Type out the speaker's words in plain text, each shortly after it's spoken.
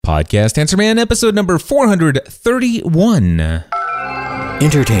Podcast Answer Man, episode number 431.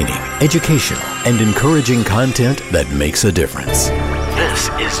 Entertaining, educational, and encouraging content that makes a difference. This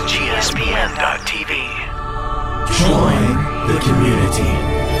is GSPN.TV. Join the community.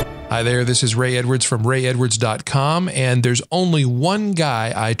 Hi there, this is Ray Edwards from RayEdwards.com, and there's only one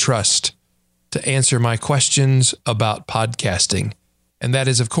guy I trust to answer my questions about podcasting, and that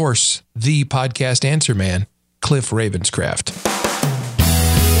is, of course, the Podcast Answer Man, Cliff Ravenscraft.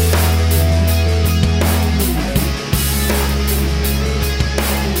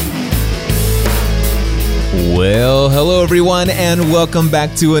 Well, hello everyone, and welcome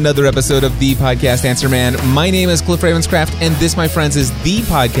back to another episode of the Podcast Answer Man. My name is Cliff Ravenscraft, and this, my friends, is the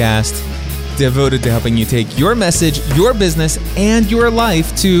podcast devoted to helping you take your message, your business, and your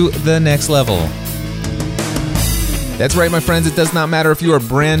life to the next level. That's right, my friends. It does not matter if you are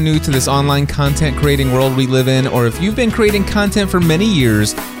brand new to this online content creating world we live in, or if you've been creating content for many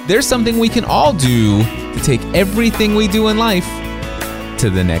years. There's something we can all do to take everything we do in life to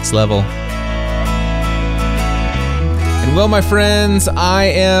the next level. And well, my friends, I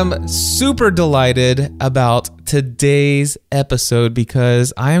am super delighted about today's episode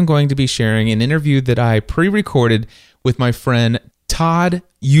because I am going to be sharing an interview that I pre-recorded with my friend Todd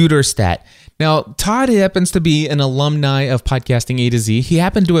Uterstaedt. Now, Todd happens to be an alumni of Podcasting A to Z. He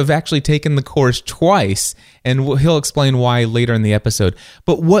happened to have actually taken the course twice, and he'll explain why later in the episode.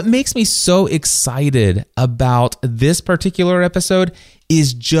 But what makes me so excited about this particular episode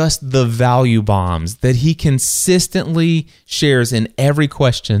is just the value bombs that he consistently shares in every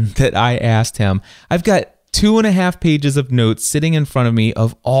question that I asked him. I've got 2.5 pages of notes sitting in front of me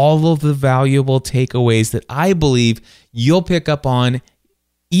of all of the valuable takeaways that I believe you'll pick up on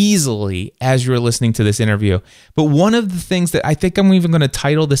easily as you're listening to this interview. But one of the things that I think I'm even going to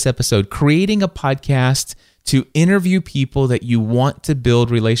title this episode, Creating a Podcast to Interview People That You Want to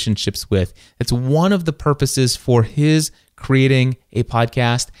Build Relationships With. That's one of the purposes for his creating a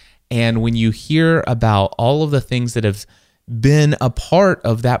podcast. And when you hear about all of the things that have been a part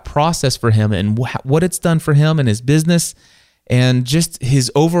of that process for him and what it's done for him and his business and just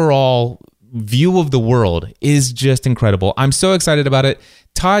his overall view of the world is just incredible. I'm so excited about it.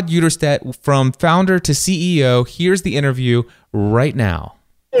 Todd Uterstaedt, from founder to CEO. Here's the interview right now.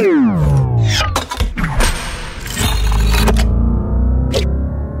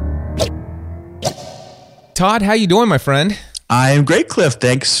 Todd, how you doing, my friend? I am great, Cliff.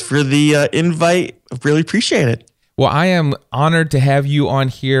 Thanks for the invite. Really appreciate it. Well, I am honored to have you on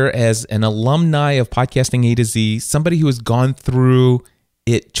here as an alumni of Podcasting A to Z, somebody who has gone through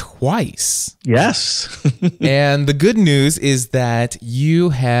it twice. Yes. And the good news is that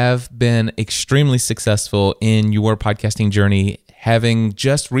you have been extremely successful in your podcasting journey, having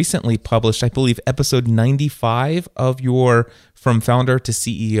just recently published, I believe, episode 95 of your From Founder to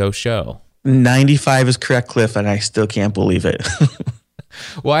CEO show. 95 is correct, Cliff, and I still can't believe it.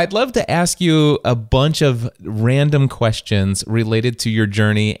 Well, I'd love to ask you a bunch of random questions related to your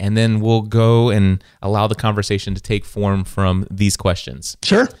journey, and then we'll go and allow the conversation to take form from these questions.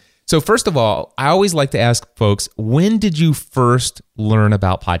 Sure. So first of all, I always like to ask folks, when did you first learn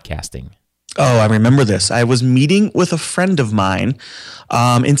about podcasting? Oh, I remember this. I was meeting with a friend of mine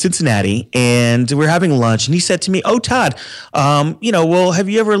in Cincinnati, and we were having lunch, and he said to me, "Oh, Todd, well, have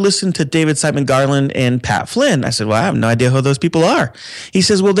you ever listened to David Simon Garland and Pat Flynn?" I said, "Well, I have no idea who those people are." He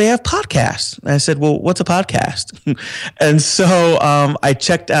says, "Well, they have podcasts." And I said, "Well, what's a podcast?" And so I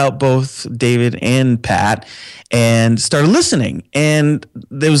checked out both David and Pat and started listening. And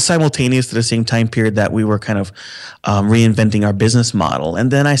it was simultaneous to the same time period that we were kind of reinventing our business model.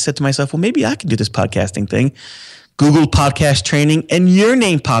 And then I said to myself, well, maybe I can do this podcasting thing. Googled podcast training, and your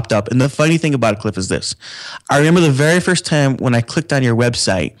name popped up. And the funny thing about it, Cliff, is this. I remember the very first time when I clicked on your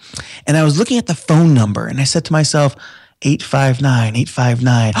website, and I was looking at the phone number, and I said to myself,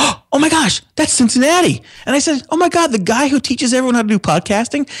 859. Oh my gosh, that's Cincinnati. And I said, oh my God, the guy who teaches everyone how to do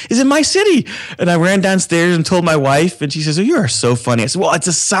podcasting is in my city. And I ran downstairs and told my wife, and she says, oh, you are so funny. I said, well, it's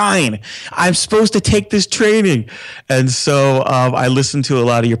a sign. I'm supposed to take this training. And so I listened to a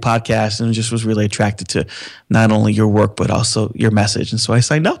lot of your podcasts and just was really attracted to not only your work, but also your message. And so I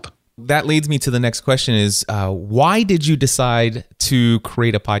signed up. That leads me to the next question is, why did you decide to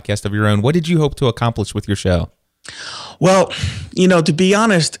create a podcast of your own? What did you hope to accomplish with your show? Well, to be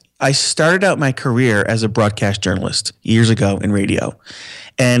honest, I started out my career as a broadcast journalist years ago in radio.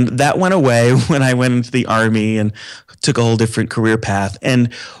 And that went away when I went into the Army and took a whole different career path.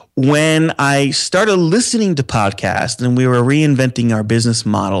 And when I started listening to podcasts and we were reinventing our business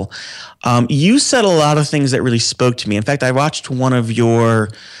model, you said a lot of things that really spoke to me. In fact, I watched one of your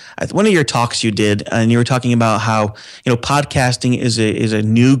one of your talks you did, and you were talking about how, podcasting is a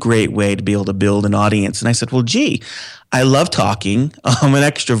new great way to be able to build an audience. And I said, well, gee, I love talking. I'm an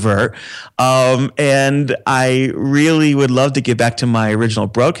extrovert. And I really would love to get back to my original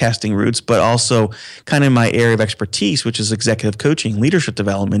broadcasting roots, but also kind of my area of expertise, which is executive coaching, leadership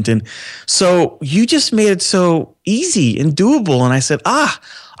development. And so you just made it so easy and doable. And I said,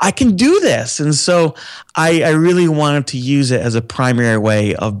 I can do this. And so I really wanted to use it as a primary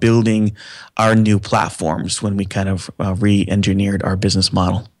way of building our new platforms when we kind of re-engineered our business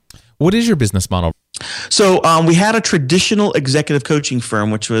model. What is your business model? So we had a traditional executive coaching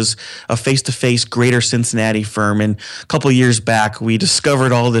firm, which was a face-to-face Greater Cincinnati firm. And a couple of years back, we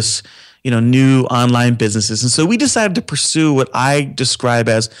discovered all this, new online businesses. And so we decided to pursue what I describe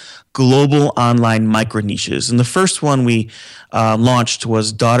as global online micro niches. And the first one we launched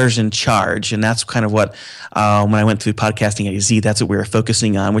was Daughters in Charge. And that's kind of what, when I went through Podcasting A to Z, that's what we were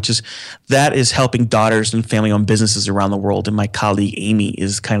focusing on, that is helping daughters and family-owned businesses around the world. And my colleague Amy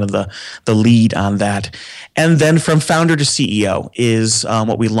is kind of the lead on that. And then From Founder to CEO is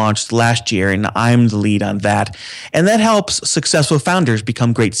what we launched last year. And I'm the lead on that. And that helps successful founders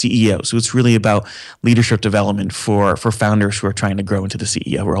become great CEOs. So it's really about leadership development for founders who are trying to grow into the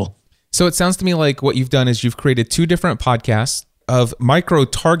CEO role. So it sounds to me like what you've done is you've created two different podcasts of micro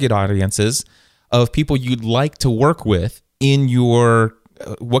target audiences of people you'd like to work with in your,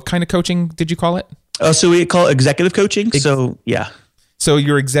 what kind of coaching did you call it? So we call it executive coaching. So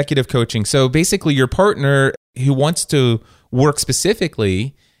your executive coaching. So basically your partner who wants to work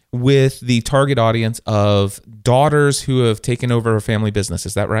specifically with the target audience of daughters who have taken over a family business.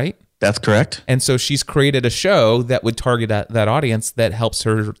 Is that right? That's correct. And so she's created a show that would target that audience that helps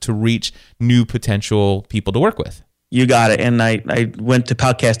her to reach new potential people to work with. You got it. And I went to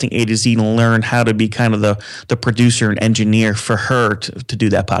Podcasting A to Z and learned how to be kind of the producer and engineer for her to do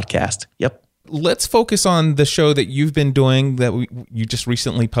that podcast. Yep. Let's focus on the show that you've been doing that you just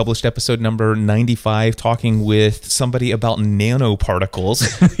recently published, episode number 95, talking with somebody about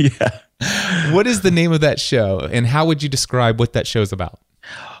nanoparticles. Yeah. What is the name of that show, and how would you describe what that show is about?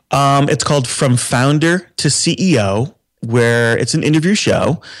 It's called From Founder to CEO, where it's an interview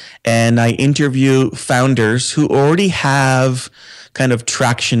show, and I interview founders who already have kind of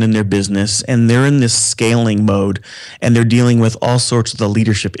traction in their business, and they're in this scaling mode, and they're dealing with all sorts of the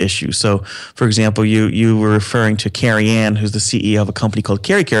leadership issues. So, for example, you were referring to Carrie Ann, who's the CEO of a company called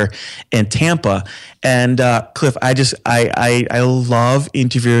CareCare in Tampa. And Cliff, I love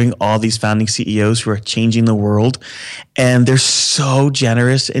interviewing all these founding CEOs who are changing the world, and they're so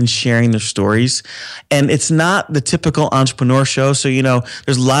generous in sharing their stories. And it's not the typical entrepreneur show. So,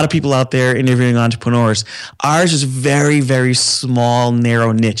 there's a lot of people out there interviewing entrepreneurs. Ours is very, very small,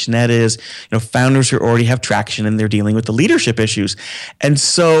 narrow niche. And that is, founders who already have traction and they're dealing with the leadership issues. And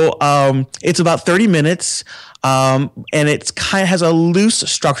so it's about 30 minutes. And it kind of has a loose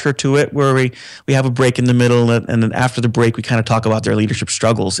structure to it where we have a break in the middle, and then after the break, we kind of talk about their leadership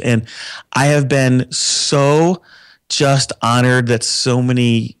struggles. And I have been so just honored that so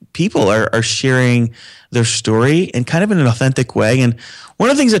many people are sharing their story and kind of in an authentic way. And one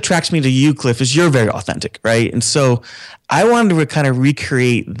of the things that attracts me to you, Cliff, is you're very authentic, right? And so I wanted to kind of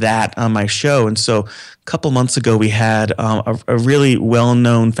recreate that on my show. And so a couple months ago, we had a really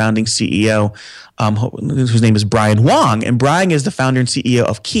well-known founding CEO whose name is Brian Wong. And Brian is the founder and CEO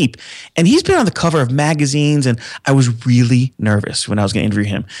of Keep. And he's been on the cover of magazines. And I was really nervous when I was going to interview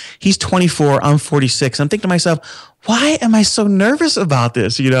him. He's 24, I'm 46. I'm thinking to myself, why am I so nervous about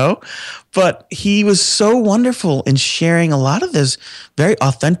this, But he was so wonderful in sharing a lot of this very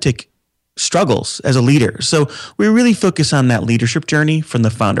authentic struggles as a leader. So we really focus on that leadership journey from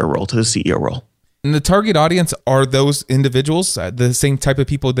the founder role to the CEO role. And the target audience, are those individuals the same type of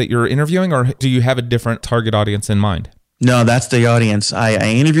people that you're interviewing, or do you have a different target audience in mind? No, that's the audience. I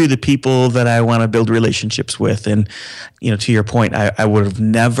interview the people that I want to build relationships with. And, to your point, I would have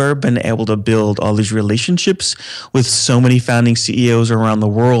never been able to build all these relationships with so many founding CEOs around the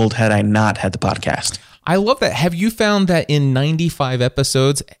world had I not had the podcast. I love that. Have you found that in 95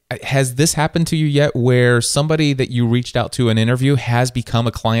 episodes, has this happened to you yet where somebody that you reached out to an interview has become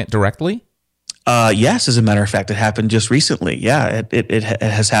a client directly? Yes, as a matter of fact, it happened just recently. Yeah, it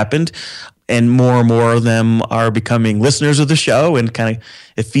has happened. And more of them are becoming listeners of the show, and kind of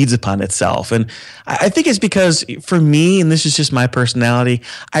it feeds upon itself. And I think it's because for me, and this is just my personality,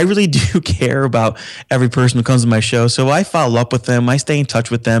 I really do care about every person who comes to my show. So I follow up with them. I stay in touch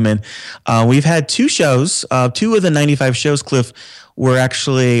with them. And we've had two shows, two of the 95 shows, Cliff, were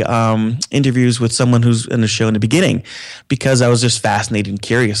actually interviews with someone who's in the show in the beginning, because I was just fascinated and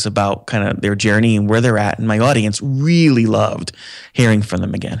curious about kind of their journey and where they're at. And my audience really loved hearing from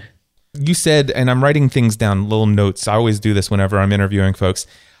them again. You said, and I'm writing things down, little notes. I always do this whenever I'm interviewing folks.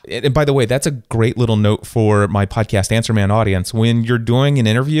 And by the way, that's a great little note for my podcast Answer Man audience. When you're doing an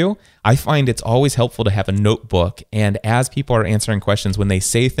interview, I find it's always helpful to have a notebook. And as people are answering questions, when they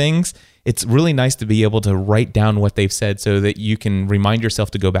say things, it's really nice to be able to write down what they've said so that you can remind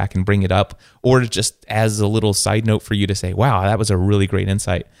yourself to go back and bring it up, or just as a little side note for you to say, wow, that was a really great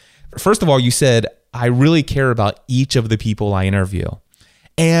insight. First of all, you said, I really care about each of the people I interview.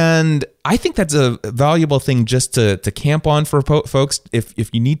 And I think that's a valuable thing just to camp on for folks.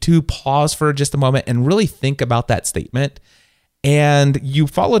 If you need to, pause for just a moment and really think about that statement. And you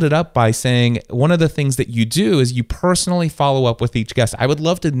followed it up by saying one of the things that you do is you personally follow up with each guest. I would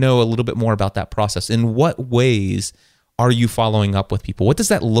love to know a little bit more about that process. In what ways are you following up with people? What does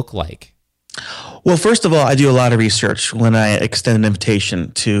that look like? Well, first of all, I do a lot of research when I extend an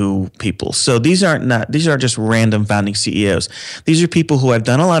invitation to people. So these aren't just random founding CEOs. These are people who I've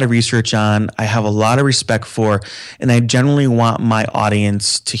done a lot of research on, I have a lot of respect for, and I generally want my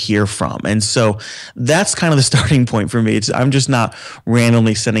audience to hear from. And so that's kind of the starting point for me. I'm just not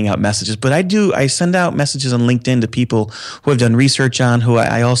randomly sending out messages, but I send out messages on LinkedIn to people who I've done research on, who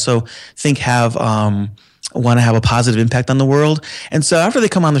I also think have want to have a positive impact on the world. And so after they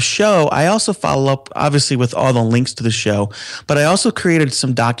come on the show, I also follow up, obviously, with all the links to the show, but I also created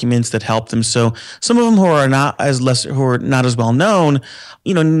some documents that help them. So some of them who are not as well known,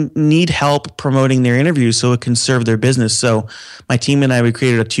 need help promoting their interviews so it can serve their business. So my team and I, we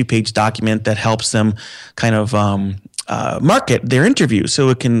created a 2-page document that helps them kind of market their interview so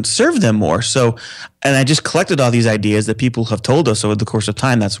it can serve them more. So, and I just collected all these ideas that people have told us over the course of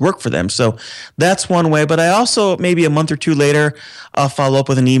time that's worked for them. So that's one way. But I also, maybe a month or two later, I'll follow up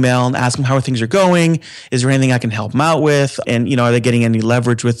with an email and ask them how things are going. Is there anything I can help them out with? And, are they getting any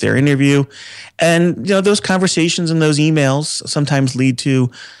leverage with their interview? And, those conversations and those emails sometimes lead to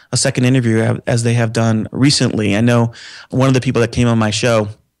a second interview, as they have done recently. I know one of the people that came on my show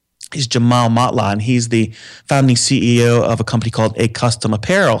is Jamal Matla, and he's the founding CEO of a company called A Custom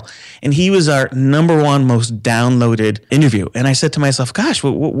Apparel. And he was our number one most downloaded interview. And I said to myself, gosh,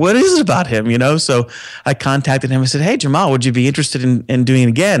 what is it about him? So I contacted him and said, hey, Jamal, would you be interested in doing it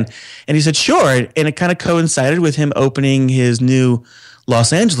again? And he said, sure. And it kind of coincided with him opening his new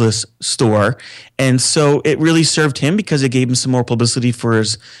Los Angeles store. And so it really served him because it gave him some more publicity for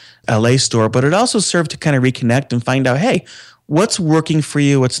his LA store, but it also served to kind of reconnect and find out, hey, what's working for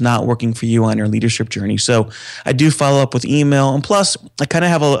you, what's not working for you on your leadership journey. So I do follow up with email. And plus, I kind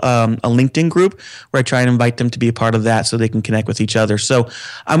of have a LinkedIn group where I try and invite them to be a part of that so they can connect with each other. So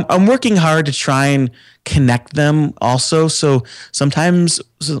I'm working hard to try and connect them also. So sometimes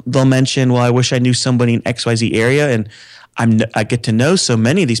they'll mention, well, I wish I knew somebody in XYZ area. And I get to know so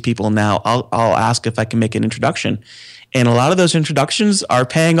many of these people now. I'll ask if I can make an introduction. And a lot of those introductions are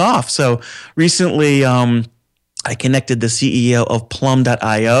paying off. So recently, I connected the CEO of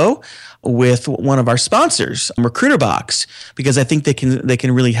Plum.io with one of our sponsors, RecruiterBox, because I think they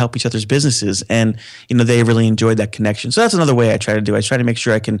can really help each other's businesses, and they really enjoyed that connection. So that's another way I try to do. I try to make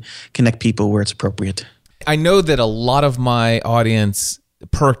sure I can connect people where it's appropriate. I know that a lot of my audience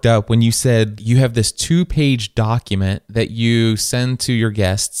perked up when you said you have this 2-page document that you send to your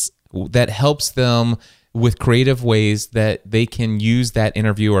guests that helps them with creative ways that they can use that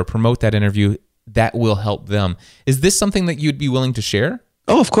interview or promote that interview that will help them. Is this something that you'd be willing to share?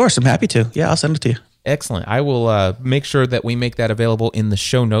 Oh, of course. I'm happy to. Yeah, I'll send it to you. Excellent. I will make sure that we make that available in the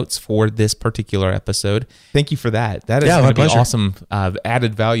show notes for this particular episode. Thank you for that. That is going to be awesome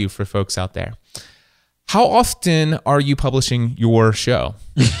added value for folks out there. How often are you publishing your show?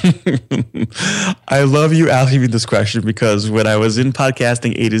 I love you asking me this question because when I was in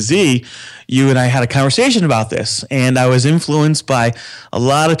podcasting A to Z, you and I had a conversation about this, and I was influenced by a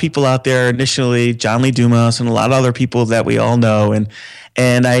lot of people out there initially, John Lee Dumas and a lot of other people that we all know.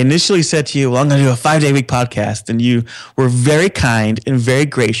 And I initially said to you, well, I'm going to do a 5-day-week podcast. And you were very kind and very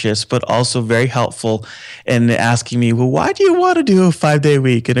gracious, but also very helpful in asking me, well, why do you want to do a 5-day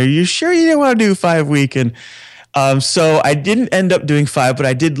week? And are you sure you didn't want to do a 5-week? And so I didn't end up doing 5, but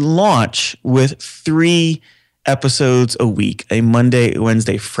I did launch with 3 episodes a week, a Monday,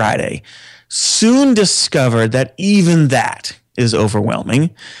 Wednesday, Friday. Soon discovered that even that is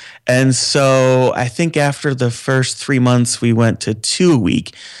overwhelming. And so I think after the first 3 months, we went to 2 a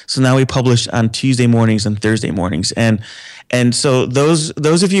week. So now we publish on Tuesday mornings and Thursday mornings. And so those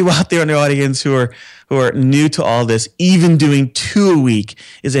of you out there in the audience who are new to all this, even doing 2 a week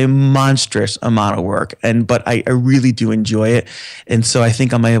is a monstrous amount of work. But I really do enjoy it. And so I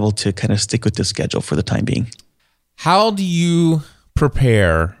think I'm able to kind of stick with this schedule for the time being. How do you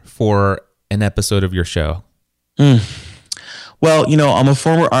prepare for an episode of your show? Well, I'm a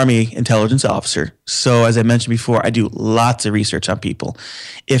former Army intelligence officer. So as I mentioned before, I do lots of research on people.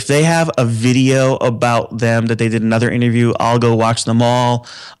 If they have a video about them that they did another interview, I'll go watch them all.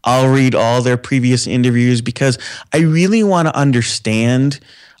 I'll read all their previous interviews because I really want to understand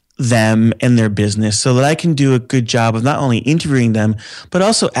them and their business so that I can do a good job of not only interviewing them, but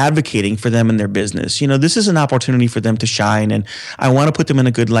also advocating for them and their business. This is an opportunity for them to shine, and I want to put them in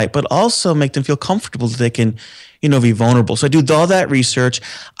a good light, but also make them feel comfortable that they can, be vulnerable. So I do all that research.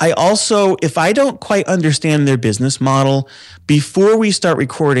 I also, if I don't quite understand their business model, before we start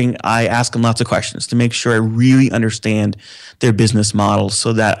recording, I ask them lots of questions to make sure I really understand their business model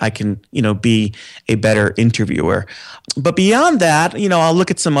so that I can, be a better interviewer. But beyond that, I'll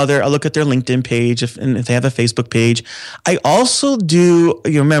look at their LinkedIn page if they have a Facebook page. I also do,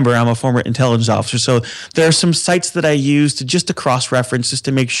 remember, I'm a former intelligence officer. So there are some sites that I use to cross-reference, just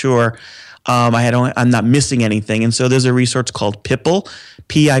to make sure I'm not missing anything. And so there's a resource called Pipl,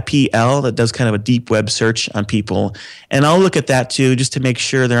 Pipl, that does kind of a deep web search on people. And I'll look at that too, just to make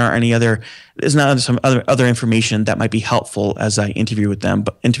sure there's not some other information that might be helpful as I interview them.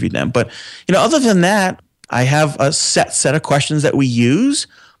 But other than that, I have a set of questions that we use,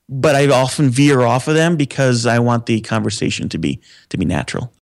 but I often veer off of them because I want the conversation to be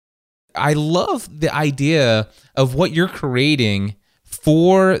natural. I love the idea of what you're creating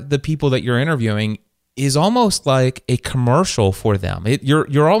for the people that you're interviewing is almost like a commercial for them.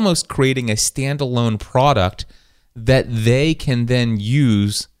 You're almost creating a standalone product that they can then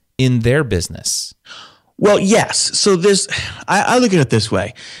use in their business. Well, yes. So I look at it this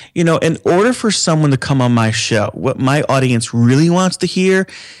way. In order for someone to come on my show, what my audience really wants to hear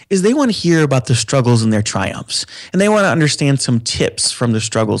is they want to hear about the struggles and their triumphs. And they want to understand some tips from the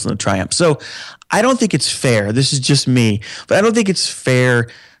struggles and the triumphs. So I don't think it's fair. This is just me, but I don't think it's fair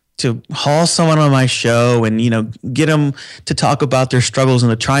to haul someone on my show and, get them to talk about their struggles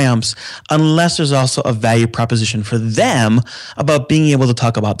and the triumphs unless there's also a value proposition for them about being able to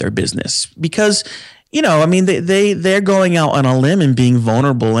talk about their business. Because they're going out on a limb and being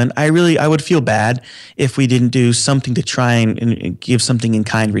vulnerable. And I would feel bad if we didn't do something to try and give something in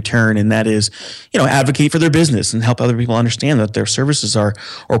kind return. And that is, advocate for their business and help other people understand that their services or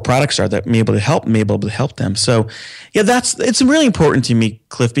products are that may be able to help them. So yeah, it's really important to me,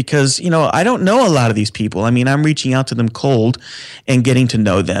 Cliff, because, I don't know a lot of these people. I'm reaching out to them cold and getting to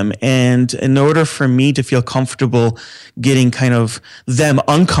know them. And in order for me to feel comfortable getting kind of them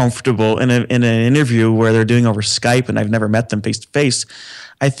uncomfortable in an interview where they're doing over Skype and I've never met them face to face,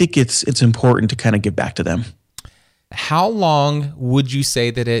 I think it's important to kind of give back to them. How long would you say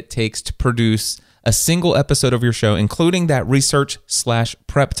that it takes to produce a single episode of your show, including that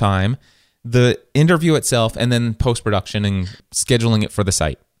research/prep time, the interview itself, and then post-production and scheduling it for the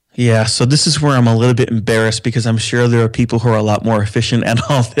site? Yeah, so this is where I'm a little bit embarrassed because I'm sure there are people who are a lot more efficient at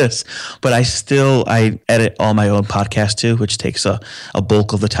all this, but I edit all my own podcasts too, which takes a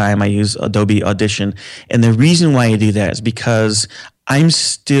bulk of the time. I use Adobe Audition. And the reason why I do that is because I'm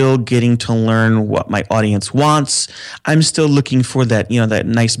still getting to learn what my audience wants. I'm still looking for that, that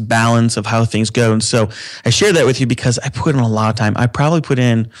nice balance of how things go. And so I share that with you because I put in a lot of time. I probably put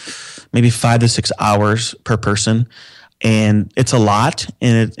in maybe 5 to 6 hours per person. And it's a lot,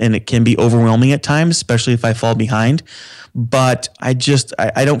 and it can be overwhelming at times, especially if I fall behind. But I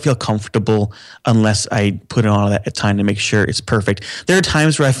don't feel comfortable unless I put in all that time to make sure it's perfect. There are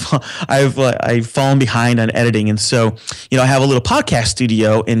times where I've fallen behind on editing, and so I have a little podcast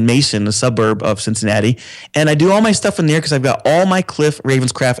studio in Mason, a suburb of Cincinnati, and I do all my stuff in there because I've got all my Cliff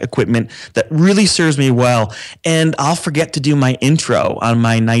Ravenscraft equipment that really serves me well. And I'll forget to do my intro on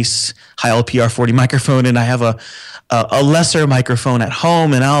my nice high LPR40 microphone, and I have a lesser microphone at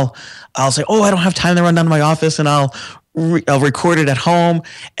home, and I'll say, I don't have time to run down to my office, and I'll record it at home,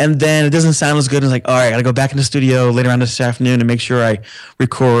 and then it doesn't sound as good. It's like, all right, I gotta go back in the studio later on this afternoon and make sure I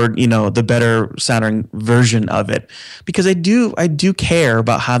record, the better sounding version of it, because I do care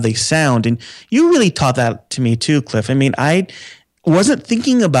about how they sound. And you really taught that to me too, Cliff. I wasn't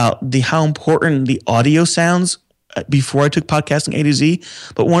thinking about how important the audio sounds before I took podcasting A to Z.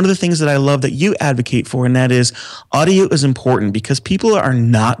 But one of the things that I love that you advocate for, and that is audio is important because people are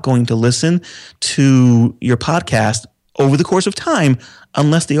not going to listen to your podcast over the course of time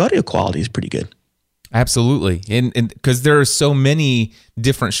unless the audio quality is pretty good. Absolutely. And because there are so many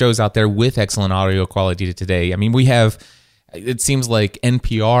different shows out there with excellent audio quality today. It seems like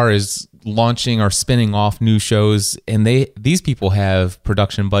NPR is launching or spinning off new shows, and these people have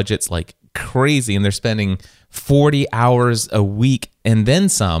production budgets like crazy, and they're spending 40 hours a week and then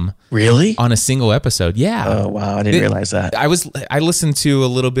some. Really? On a single episode. Yeah. Oh, wow. I didn't realize that. I listened to a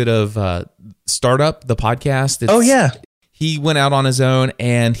little bit of Startup, the podcast. Oh, yeah. he went out on his own,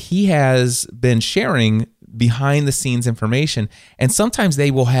 and he has been sharing behind the scenes information. And sometimes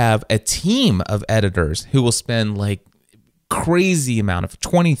they will have a team of editors who will spend like crazy amount of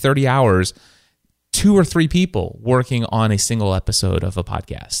 20, 30 hours, 2 or 3 people working on a single episode of a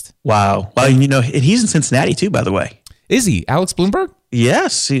podcast. Wow. Well, you know, and he's in Cincinnati too, by the way. Is he? Alex Bloomberg?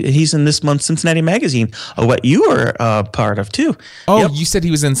 Yes, he's in this month's Cincinnati Magazine, what you were part of too. Oh, Yep. You said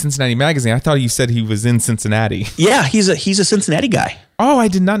he was in Cincinnati Magazine. I thought you said he was in Cincinnati. Yeah, he's a Cincinnati guy. Oh, I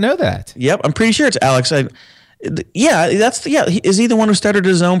did not know that. Yep, I'm pretty sure it's Alex. Is he the one who started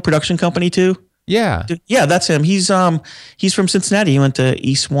his own production company too? Yeah. Yeah, that's him. He's from Cincinnati. He went to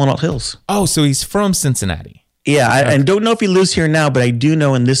East Walnut Hills. Oh, so he's from Cincinnati. Yeah, I don't know if he lives here now, but I do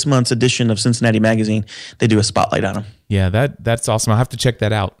know in this month's edition of Cincinnati Magazine, they do a spotlight on him. Yeah, that's awesome. I'll have to check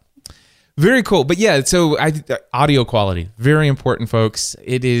that out. Very cool. But yeah, so audio quality, very important, folks.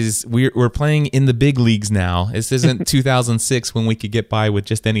 It is, we're playing in the big leagues now. This isn't 2006 when we could get by with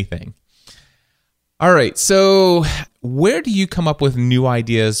just anything. All right, so where do you come up with new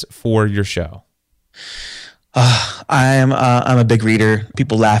ideas for your show? I'm a big reader.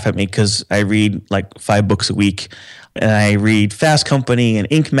 People laugh at me because I read like 5 books a week. And I read Fast Company and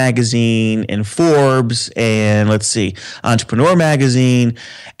Inc. magazine and Forbes and Entrepreneur magazine.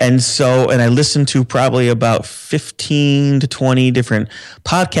 And I listen to probably about 15 to 20 different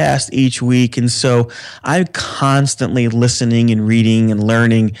podcasts each week. And so I'm constantly listening and reading and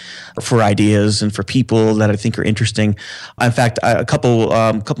learning for ideas and for people that I think are interesting. In fact, a couple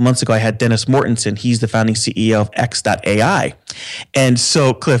months ago, I had Dennis Mortensen. He's the founding CEO of X.AI. And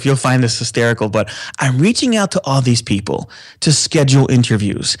so, Cliff, you'll find this hysterical, but I'm reaching out to all these people to schedule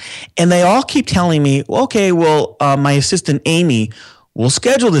interviews. And they all keep telling me, okay, well, my assistant, Amy, will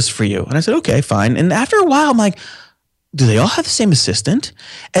schedule this for you. And I said, okay, fine. And after a while, I'm like, do they all have the same assistant?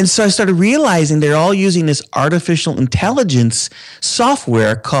 And so I started realizing they're all using this artificial intelligence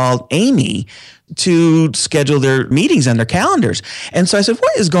software called Amy to schedule their meetings on their calendars. And so I said,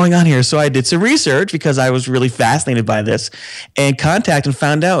 what is going on here? So I did some research because I was really fascinated by this and contacted and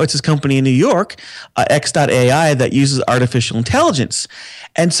found out it's this company in New York, X.AI, that uses artificial intelligence.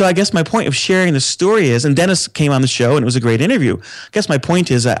 And so I guess my point of sharing the story is, and Dennis came on the show and it was a great interview. I guess my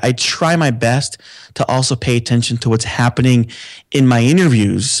point is I try my best to also pay attention to what's happening in my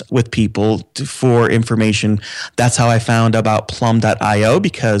interviews with people for information. That's how I found about Plum.io,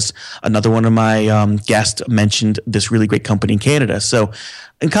 because another one of my guests mentioned this really great company in Canada. So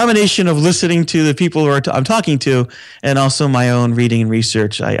in combination of listening to the people who I'm talking to and also my own reading and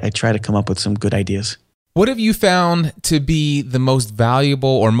research, I try to come up with some good ideas. What have you found to be the most valuable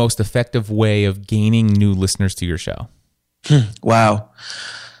or most effective way of gaining new listeners to your show? Wow.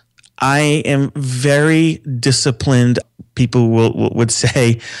 I am very disciplined, people would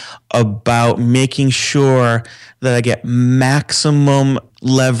say, about making sure that I get maximum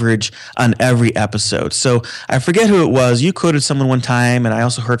leverage on every episode. So I forget who it was. You quoted someone one time, and I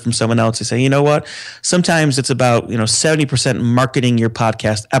also heard from someone else. They say, you know what? Sometimes it's about 70% marketing your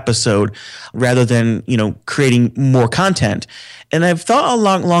podcast episode rather than creating more content. And I've thought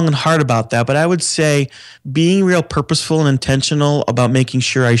long and hard about that, but I would say being real purposeful and intentional about making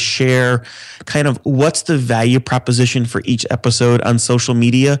sure I share kind of what's the value proposition for each episode on social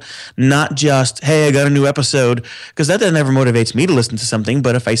media, not just, hey, I got a new episode, because that never motivates me to listen to something.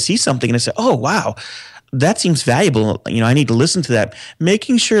 But if I see something and I say, oh, wow, that seems valuable, I need to listen to that.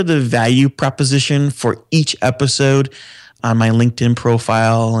 Making sure the value proposition for each episode on my LinkedIn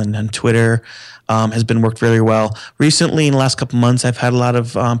profile and on Twitter has been worked very well. Recently, in the last couple months, I've had a lot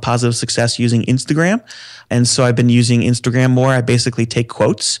of positive success using Instagram. And so I've been using Instagram more. I basically take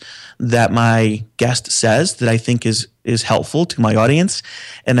quotes that my guest says that I think is helpful to my audience,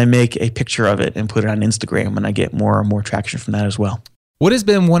 and I make a picture of it and put it on Instagram, and I get more and more traction from that as well. What has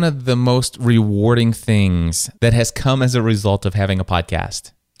been one of the most rewarding things that has come as a result of having a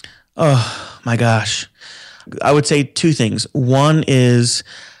podcast? Oh, my gosh. I would say 2 things. One is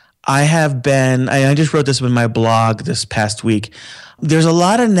I just wrote this in my blog this past week. There's a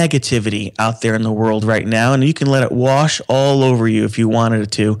lot of negativity out there in the world right now, and you can let it wash all over you if you wanted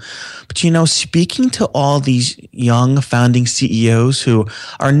it to. But speaking to all these young founding CEOs who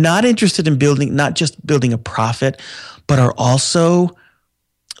are not interested in not just building a profit, but are also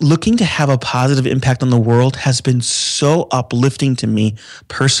looking to have a positive impact on the world has been so uplifting to me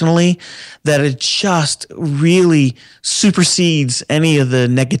personally that it just really supersedes any of the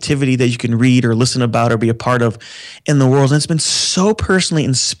negativity that you can read or listen about or be a part of in the world. And it's been so personally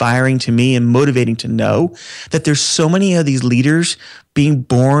inspiring to me and motivating to know that there's so many of these leaders being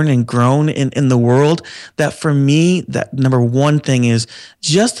born and grown in the world, that for me, that number one thing is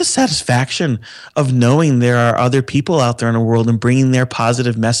just the satisfaction of knowing there are other people out there in the world and bringing their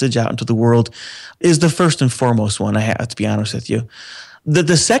positive message out into the world is the first and foremost one, I have to be honest with you.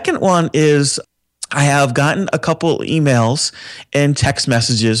 The second one is I have gotten a couple emails and text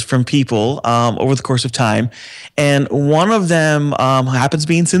messages from people over the course of time. And one of them happens to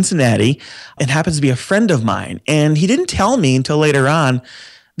be in Cincinnati and happens to be a friend of mine. And he didn't tell me until later on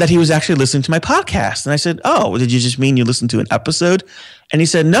that he was actually listening to my podcast. And I said, oh, did you just mean you listened to an episode? And he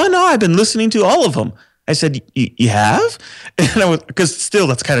said, no, I've been listening to all of them. I said, you have? And I was, because still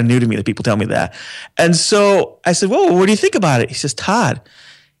that's kind of new to me that people tell me that. And so I said, well, what do you think about it? He says, Todd,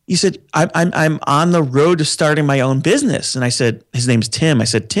 he said, I'm on the road to starting my own business. And I said, his name's Tim. I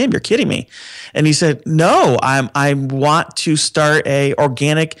said, Tim, you're kidding me. And he said, no, I want to start a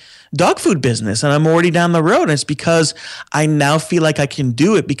organic dog food business and I'm already down the road. And it's because I now feel like I can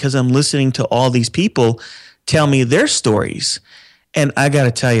do it because I'm listening to all these people tell me their stories. And I got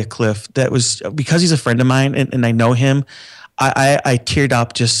to tell you, Cliff, that was because he's a friend of mine and I know him. I teared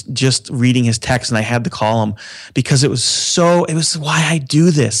up just reading his text, and I had to call him because it was why I do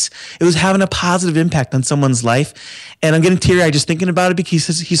this. It was having a positive impact on someone's life. And I'm getting teary-eyed just thinking about it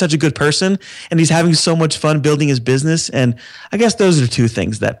because he's such a good person and he's having so much fun building his business. And I guess those are two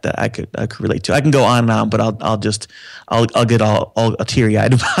things that I could relate to. I can go on and on, but I'll get all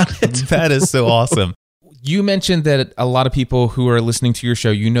teary-eyed about it. That is so awesome. You mentioned that a lot of people who are listening to your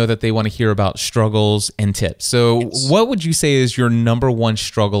show, that they want to hear about struggles and tips. So What would you say is your number one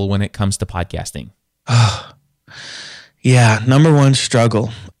struggle when it comes to podcasting? Yeah, number one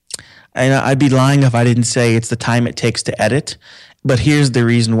struggle. And I'd be lying if I didn't say it's the time it takes to edit. But here's the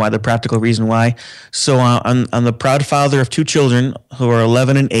reason why, the practical reason why. So I'm the proud father of two children who are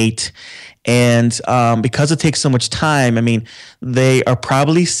 11 and 8. And because it takes so much time, they are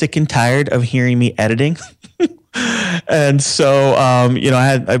probably sick and tired of hearing me editing. And so,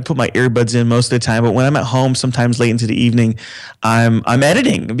 I put my earbuds in most of the time, but when I'm at home, sometimes late into the evening, I'm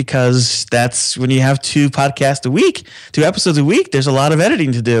editing because that's when you have two episodes a week, there's a lot of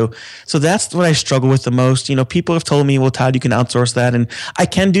editing to do. So that's what I struggle with the most. People have told me, well, Todd, you can outsource that. And I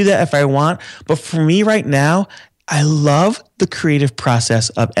can do that if I want. But for me right now, I love the creative process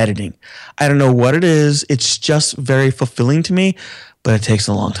of editing. I don't know what it is. It's just very fulfilling to me, but it takes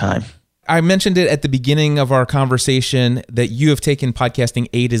a long time. I mentioned it at the beginning of our conversation that you have taken podcasting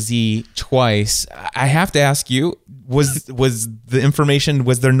A to Z twice. I have to ask you, was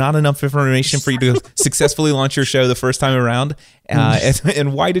there not enough information for you to successfully launch your show the first time around?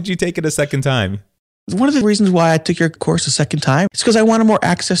 And why did you take it a second time? One of the reasons why I took your course a second time is because I wanted more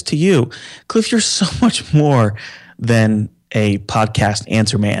access to you. Cliff, you're so much more than a podcast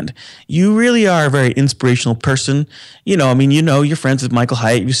answer man. You really are a very inspirational person. You're friends with Michael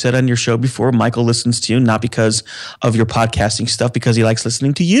Hyatt. You said on your show before, Michael listens to you, not because of your podcasting stuff, because he likes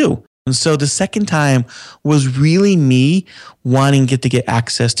listening to you. And so the second time was really me wanting to get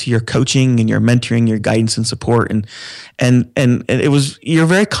access to your coaching and your mentoring, your guidance and support. And it was, you're a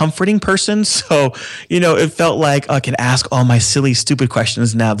very comforting person. So, it felt like I can ask all my silly, stupid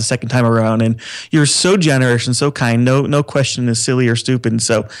questions now the second time around. And you're so generous and so kind. No question is silly or stupid. And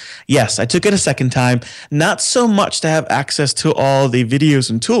so, yes, I took it a second time, not so much to have access to all the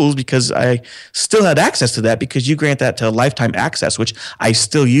videos and tools because I still had access to that because you grant that to lifetime access, which I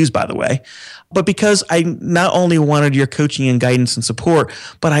still use, by the way. But because I not only wanted your coaching and guidance and support,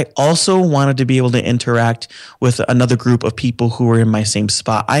 but I also wanted to be able to interact with another group of people who are in my same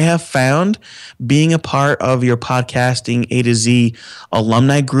spot. I have found being a part of your podcasting A to Z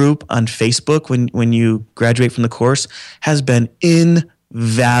alumni group on Facebook when you graduate from the course has been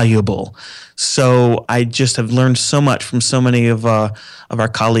invaluable. So I just have learned so much from so many of our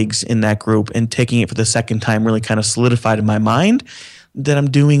colleagues in that group, and taking it for the second time really kind of solidified in my mind that I'm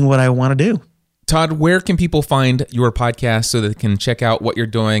doing what I want to do. Todd, where can people find your podcast so that they can check out what you're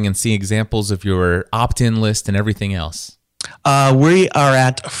doing and see examples of your opt-in list and everything else? We are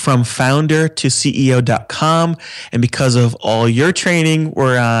at FromFounder2CEO.com. And because of all your training,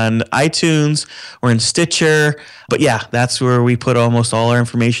 we're on iTunes, we're in Stitcher. But yeah, that's where we put almost all our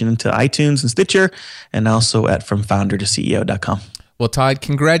information into iTunes and Stitcher, and also at FromFounder2CEO.com. Well, Todd,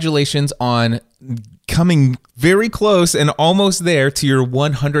 congratulations on coming very close and almost there to your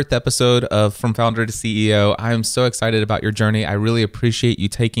 100th episode of From Founder to CEO. I am so excited about your journey. I really appreciate you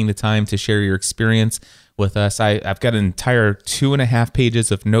taking the time to share your experience with us. I've got an entire 2.5 pages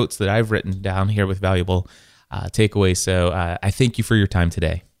of notes that I've written down here with valuable takeaways. So I thank you for your time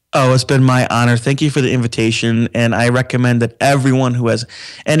today. Oh, it's been my honor. Thank you for the invitation. And I recommend that everyone who has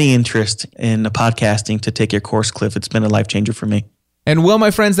any interest in podcasting to take your course, Cliff. It's been a life changer for me. And well, my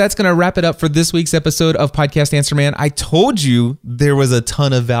friends, that's going to wrap it up for this week's episode of Podcast Answer Man. I told you there was a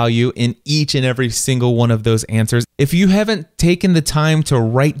ton of value in each and every single one of those answers. If you haven't taken the time to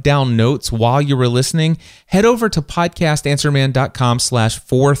write down notes while you were listening, head over to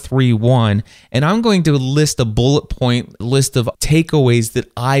podcastanswerman.com/431, and I'm going to list a bullet point list of takeaways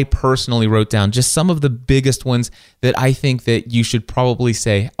that I personally wrote down, just some of the biggest ones that I think that you should probably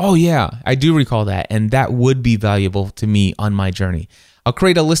say, oh yeah, I do recall that, and that would be valuable to me on my journey. I'll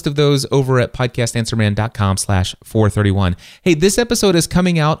create a list of those over at podcastanswerman.com/431. Hey, this episode is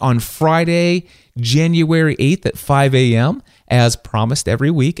coming out on Friday, January 8th at 5 a.m., as promised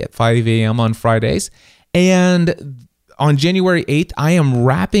every week at 5 a.m. on Fridays. And on January 8th, I am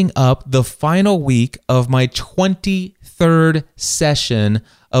wrapping up the final week of my 23rd session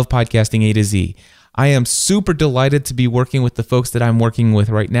of Podcasting A to Z. I am super delighted to be working with the folks that I'm working with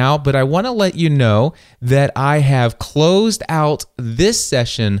right now, but I want to let you know that I have closed out this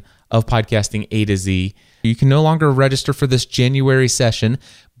session of Podcasting A to Z. You can no longer register for this January session,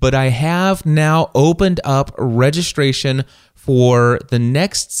 but I have now opened up registration for the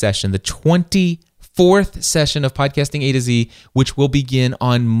next session, the 24th session of Podcasting A to Z, which will begin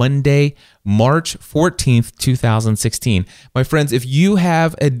on Monday, March 14th, 2016. My friends, if you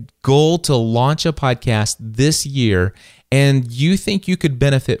have a goal to launch a podcast this year and you think you could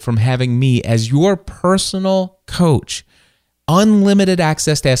benefit from having me as your personal coach, unlimited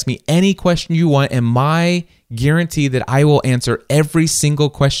access to ask me any question you want, and my guarantee that I will answer every single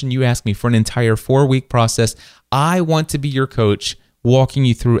question you ask me for an entire 4-week process, I want to be your coach, walking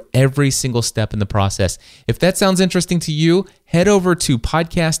you through every single step in the process. If that sounds interesting to you, head over to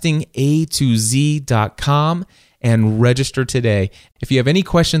podcastinga2z.com and register today. If you have any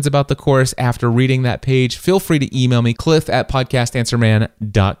questions about the course after reading that page, feel free to email me,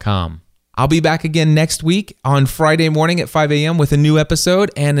 cliff@podcastanswerman.com. I'll be back again next week on Friday morning at 5 a.m. with a new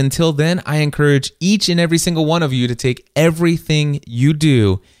episode. And until then, I encourage each and every single one of you to take everything you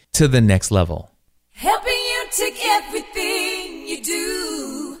do to the next level. Helping you take everything you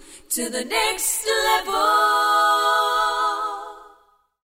do to the next level.